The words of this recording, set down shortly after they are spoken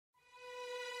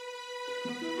Hi,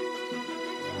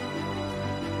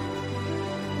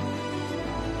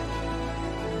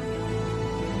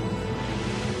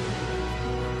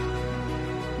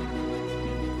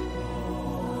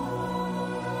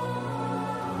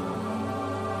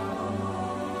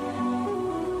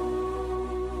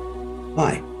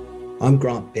 I'm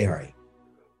Grant Berry.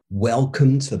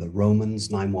 Welcome to the Romans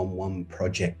 911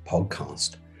 Project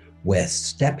podcast. We're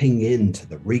stepping into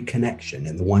the reconnection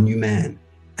in the one new man,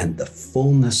 and the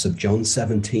fullness of John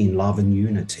 17 love and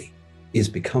unity is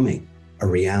becoming a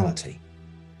reality.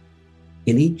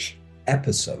 In each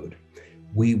episode,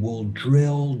 we will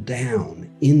drill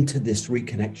down into this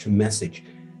reconnection message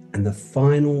and the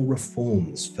final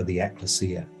reforms for the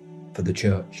Ekklesia, for the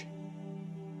church.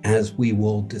 As we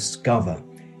will discover,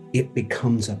 it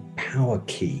becomes a power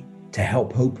key to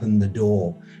help open the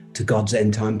door to God's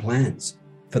end time plans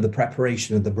for the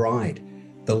preparation of the bride,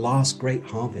 the last great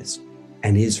harvest,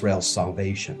 and Israel's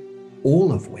salvation,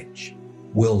 all of which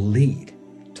will lead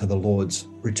to the Lord's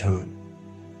return.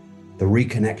 The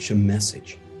reconnection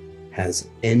message has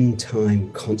end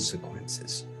time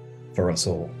consequences for us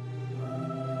all.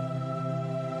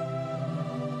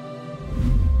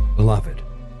 Beloved,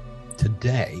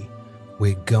 today,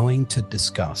 we're going to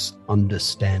discuss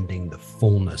understanding the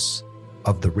fullness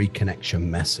of the reconnection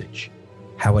message,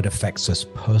 how it affects us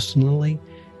personally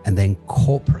and then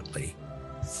corporately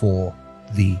for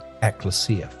the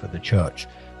Ekklesia, for the church.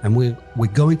 And we're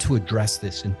going to address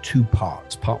this in two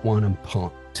parts, part one and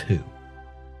part two.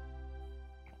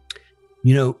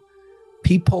 You know,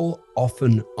 people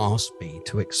often ask me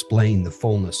to explain the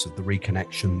fullness of the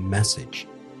reconnection message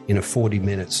in a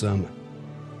 40-minute sermon.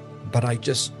 But I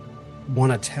just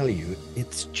want to tell you,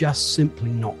 it's just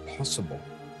simply not possible,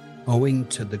 owing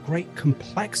to the great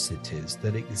complexities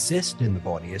that exist in the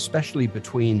body, especially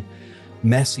between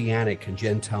Messianic and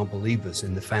Gentile believers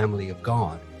in the family of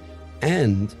God,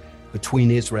 and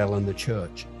between Israel and the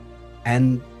church.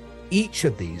 And each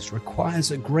of these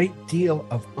requires a great deal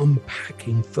of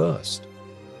unpacking first,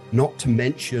 not to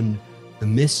mention the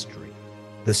mystery,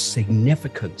 the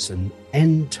significance and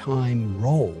end-time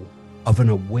role of an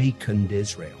awakened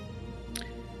Israel.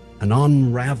 An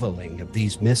unraveling of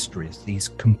these mysteries, these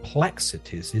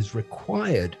complexities, is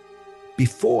required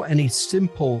before any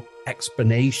simple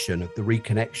explanation of the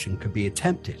reconnection could be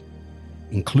attempted,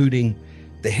 including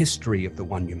the history of the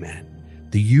one new man,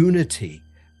 the unity,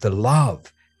 the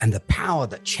love, and the power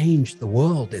that changed the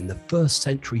world in the first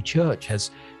century church as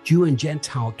Jew and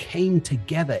Gentile came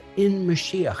together in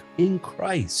Mashiach, in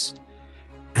Christ,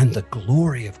 and the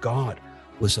glory of God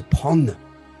was upon them.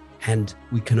 And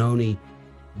we can only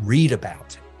read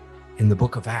about it in the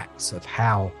book of Acts of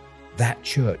how that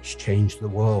church changed the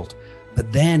world.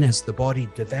 But then as the body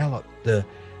developed, the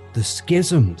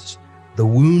schisms, the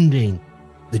wounding,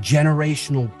 the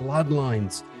generational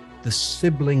bloodlines, the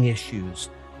sibling issues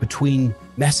between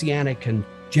Messianic and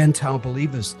Gentile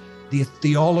believers, the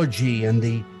theology and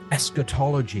the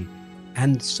eschatology,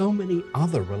 and so many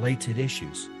other related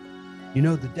issues. You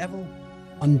know, the devil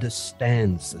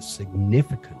understands the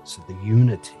significance of the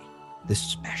unity, this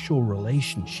special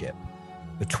relationship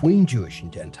between Jewish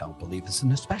and Gentile believers,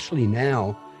 and especially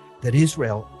now that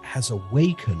Israel has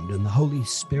awakened and the Holy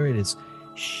Spirit is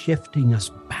shifting us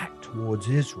back towards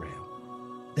Israel.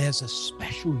 There's a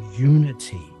special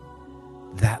unity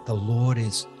that the Lord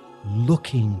is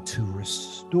looking to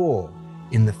restore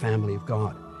in the family of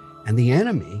God. And the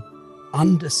enemy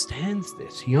understands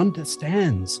this. He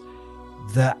understands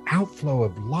the outflow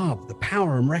of love, the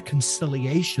power and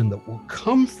reconciliation that will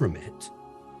come from it.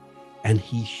 And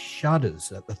he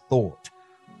shudders at the thought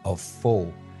of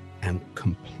full and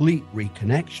complete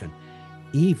reconnection,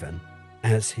 even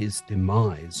as his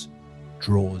demise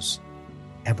draws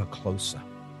ever closer.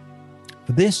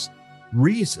 For this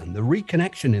reason, the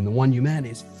reconnection in the one new man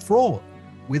is fraught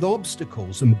with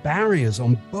obstacles and barriers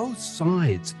on both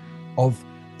sides of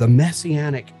the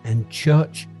Messianic and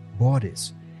church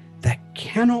bodies that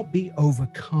cannot be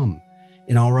overcome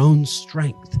in our own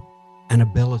strength and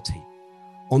ability.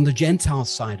 On the Gentile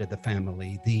side of the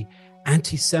family, the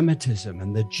anti-Semitism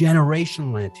and the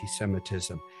generational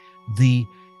anti-Semitism, the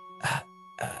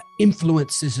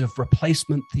influences of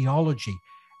replacement theology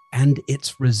and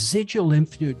its residual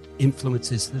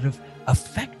influences that have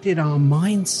affected our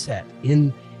mindset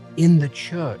in the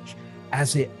church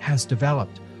as it has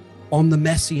developed. On the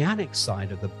Messianic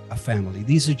side of the family,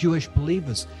 these are Jewish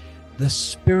believers, the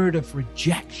spirit of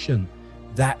rejection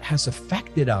that has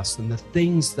affected us and the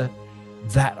things that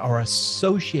are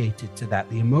associated to that,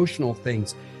 the emotional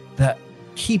things that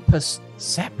keep us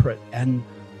separate and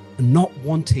not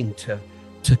wanting to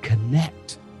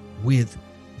connect with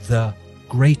the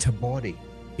greater body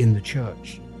in the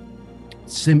church.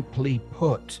 Simply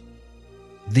put,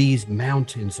 these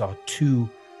mountains are too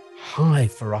high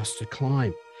for us to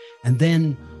climb. And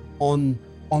then on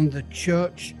the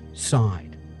church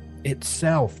side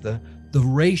itself, the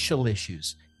racial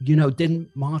issues, didn't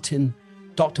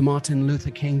Dr. Martin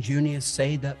Luther King Jr.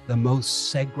 say that the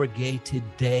most segregated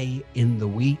day in the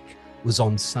week was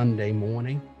on Sunday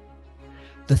morning?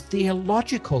 The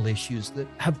theological issues that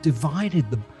have divided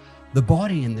the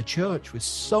body in the church with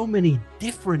so many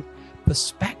different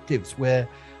perspectives where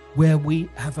we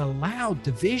have allowed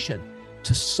division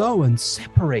to sow and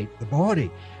separate the body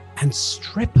and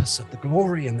strip us of the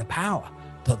glory and the power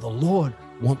that the Lord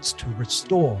wants to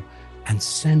restore and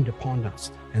send upon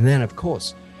us. And then, of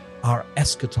course, our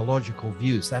eschatological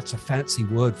views, that's a fancy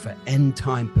word for end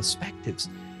time perspectives,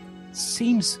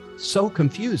 seems so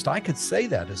confused. I could say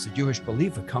that as a Jewish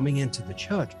believer coming into the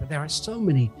church, but there are so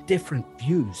many different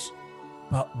views.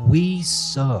 But we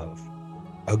serve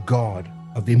a God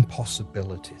of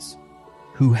impossibilities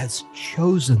who has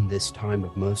chosen this time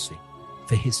of mercy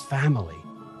for his family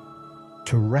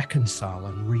to reconcile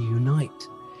and reunite.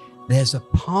 There's a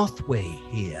pathway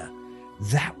here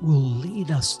that will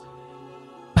lead us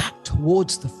back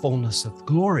towards the fullness of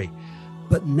glory.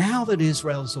 But now that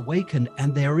Israel's awakened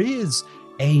and there is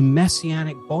a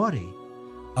messianic body,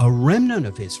 a remnant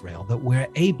of Israel that we're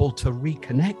able to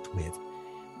reconnect with,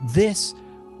 this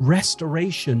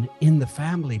restoration in the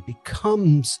family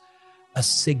becomes a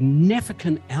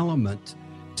significant element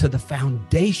to the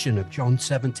foundation of John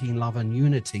 17, love and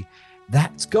unity,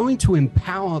 that's going to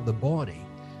empower the body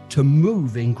to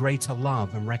move in greater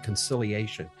love and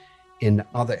reconciliation in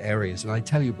other areas. And I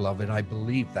tell you, beloved, I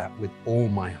believe that with all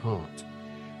my heart.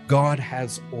 God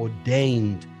has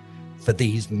ordained for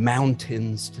these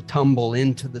mountains to tumble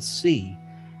into the sea,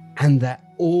 and that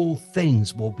all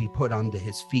things will be put under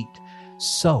his feet,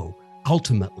 so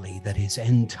ultimately that his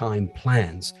end time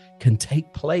plans can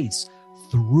take place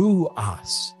through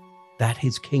us, that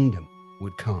his kingdom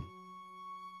would come.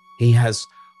 He has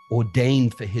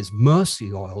ordained for his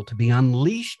mercy oil to be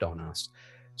unleashed on us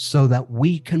so that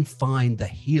we can find the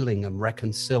healing and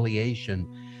reconciliation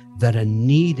that are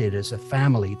needed as a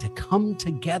family to come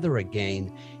together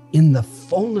again in the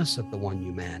fullness of the one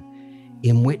new man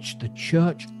in which the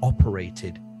church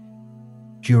operated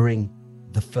during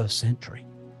the first century.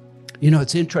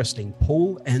 It's interesting.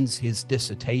 Paul ends his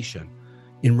dissertation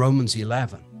in Romans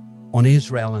 11 on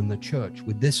Israel and the church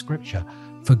with this scripture: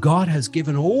 "For God has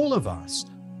given all of us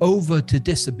over to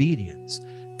disobedience,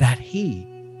 that he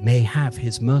may have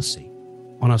his mercy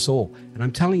on us all." And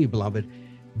I'm telling you, beloved,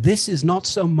 this is not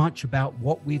so much about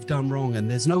what we've done wrong, and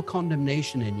there's no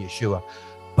condemnation in Yeshua,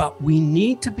 but we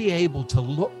need to be able to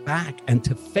look back and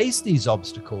to face these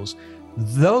obstacles,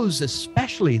 those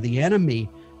especially the enemy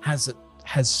has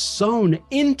sown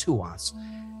into us,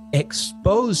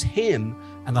 expose him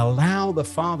and allow the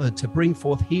Father to bring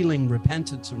forth healing,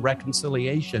 repentance, and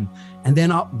reconciliation, and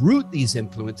then uproot these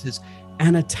influences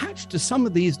and attach to some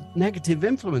of these negative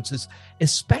influences,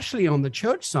 especially on the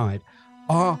church side,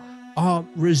 are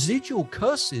residual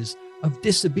curses of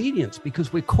disobedience,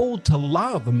 because we're called to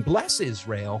love and bless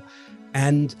Israel.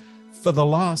 And for the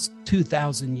last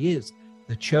 2,000 years,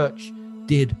 the church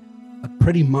did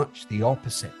pretty much the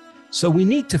opposite. So we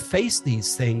need to face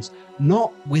these things,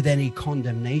 not with any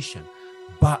condemnation,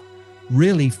 but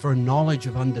really for knowledge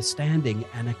of understanding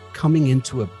and a coming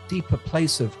into a deeper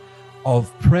place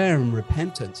of prayer and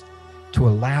repentance to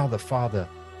allow the Father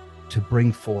to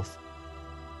bring forth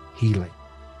healing.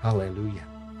 Hallelujah.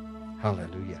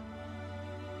 Hallelujah.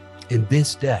 In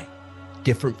this day,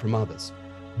 different from others,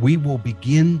 we will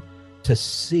begin to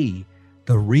see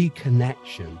the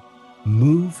reconnection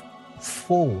move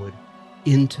forward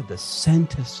into the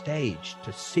center stage,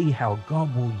 to see how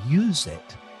God will use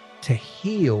it to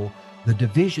heal the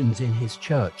divisions in his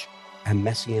church and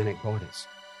messianic bodies.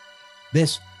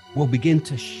 This will begin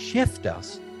to shift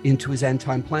us into his end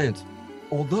time plans.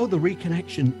 Although the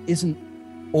reconnection isn't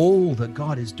all that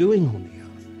God is doing on the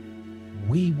earth,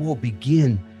 we will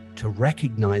begin to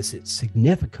recognize its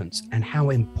significance and how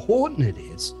important it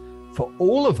is for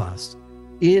all of us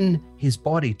in his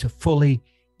body to fully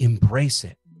embrace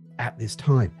it at this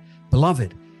time.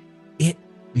 Beloved, it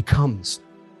becomes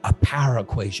a power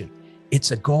equation.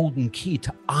 It's a golden key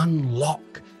to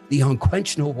unlock the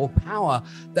unquenchable power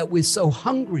that we're so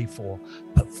hungry for.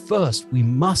 But first, we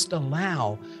must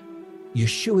allow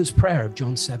Yeshua's prayer of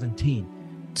John 17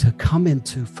 to come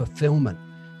into fulfillment,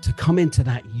 to come into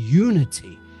that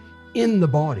unity in the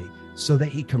body so that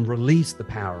he can release the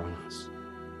power on us.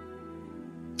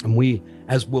 And we,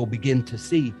 as we'll begin to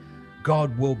see,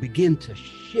 God will begin to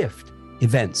shift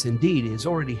events. Indeed, it is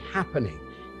already happening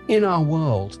in our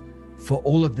world for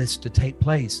all of this to take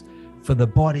place, for the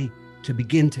body to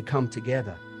begin to come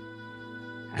together,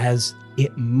 as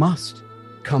it must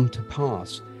come to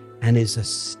pass and is a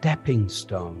stepping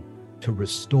stone to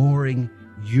restoring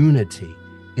unity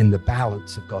in the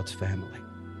balance of God's family.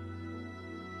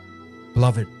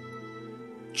 Beloved,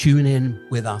 tune in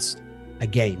with us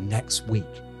again next week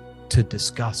to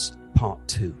discuss part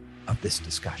 2 of this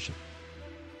discussion.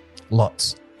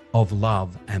 Lots of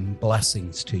love and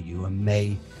blessings to you, and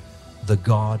may the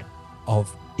God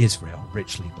of Israel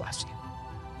richly bless you.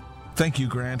 Thank you,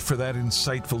 Grant, for that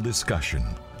insightful discussion.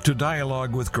 To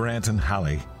dialogue with Grant and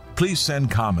Hallie, please send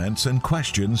comments and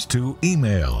questions to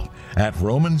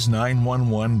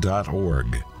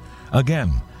email@romans911.org.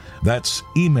 Again, that's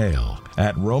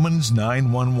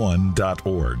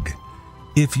email@romans911.org.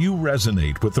 If you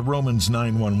resonate with the Romans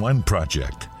 911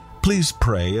 Project, please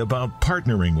pray about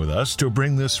partnering with us to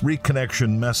bring this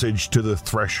reconnection message to the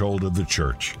threshold of the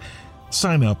church.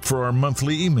 Sign up for our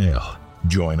monthly email.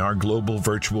 Join our global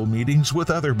virtual meetings with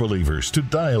other believers to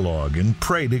dialogue and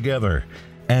pray together.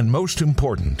 And most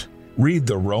important, read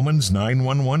the Romans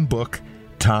 911 book,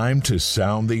 Time to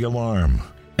Sound the Alarm,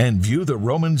 and view the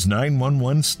Romans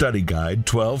 911 Study Guide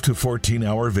 12 to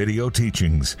 14-hour video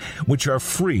teachings, which are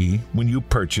free when you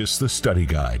purchase the study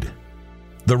guide.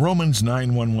 The Romans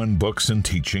 911 books and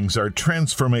teachings are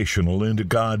transformational into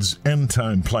God's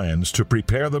end-time plans to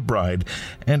prepare the bride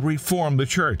and reform the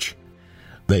church.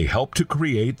 They help to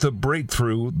create the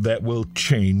breakthrough that will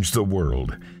change the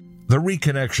world. The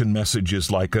Reconnection message is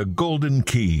like a golden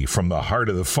key from the heart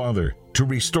of the Father to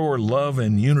restore love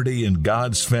and unity in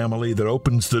God's family that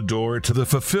opens the door to the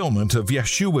fulfillment of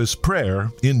Yeshua's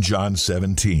prayer in John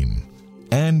 17.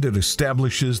 And it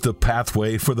establishes the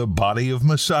pathway for the body of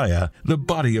Messiah, the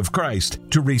body of Christ,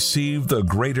 to receive the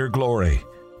greater glory.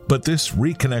 But this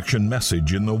Reconnection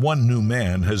message in the one new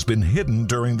man has been hidden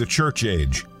during the church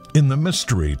age, in the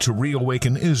mystery to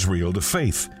reawaken Israel to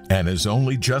faith, and is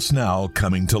only just now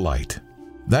coming to light.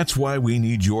 That's why we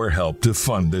need your help to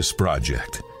fund this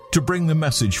project, to bring the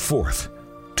message forth,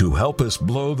 to help us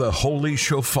blow the holy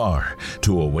shofar,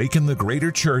 to awaken the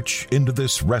greater church into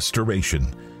this restoration.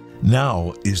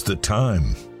 Now is the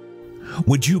time.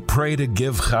 Would you pray to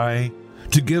give chai,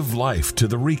 to give life to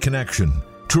the Reconnection,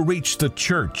 to reach the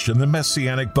church and the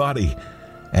Messianic body,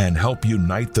 and help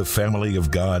unite the family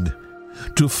of God?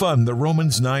 To fund the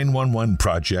Romans 911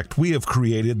 Project, we have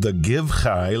created the Give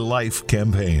Chai Life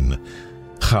campaign.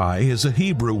 Chai is a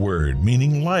Hebrew word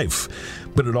meaning life,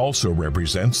 but it also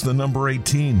represents the number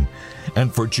 18.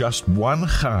 And for just one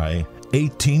chai,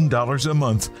 $18 a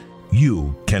month,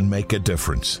 you can make a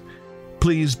difference.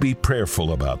 Please be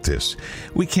prayerful about this.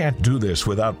 We can't do this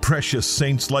without precious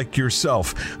saints like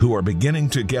yourself who are beginning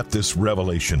to get this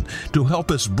revelation to help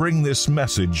us bring this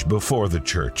message before the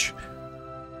church.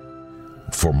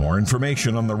 For more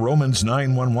information on the Romans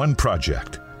 911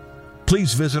 Project,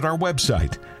 please visit our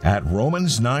website at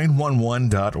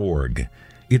romans911.org.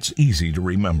 It's easy to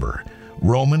remember,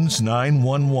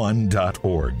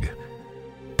 romans911.org.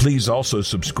 Please also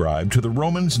subscribe to the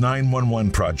Romans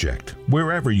 911 Project,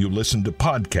 wherever you listen to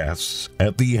podcasts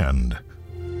at the end.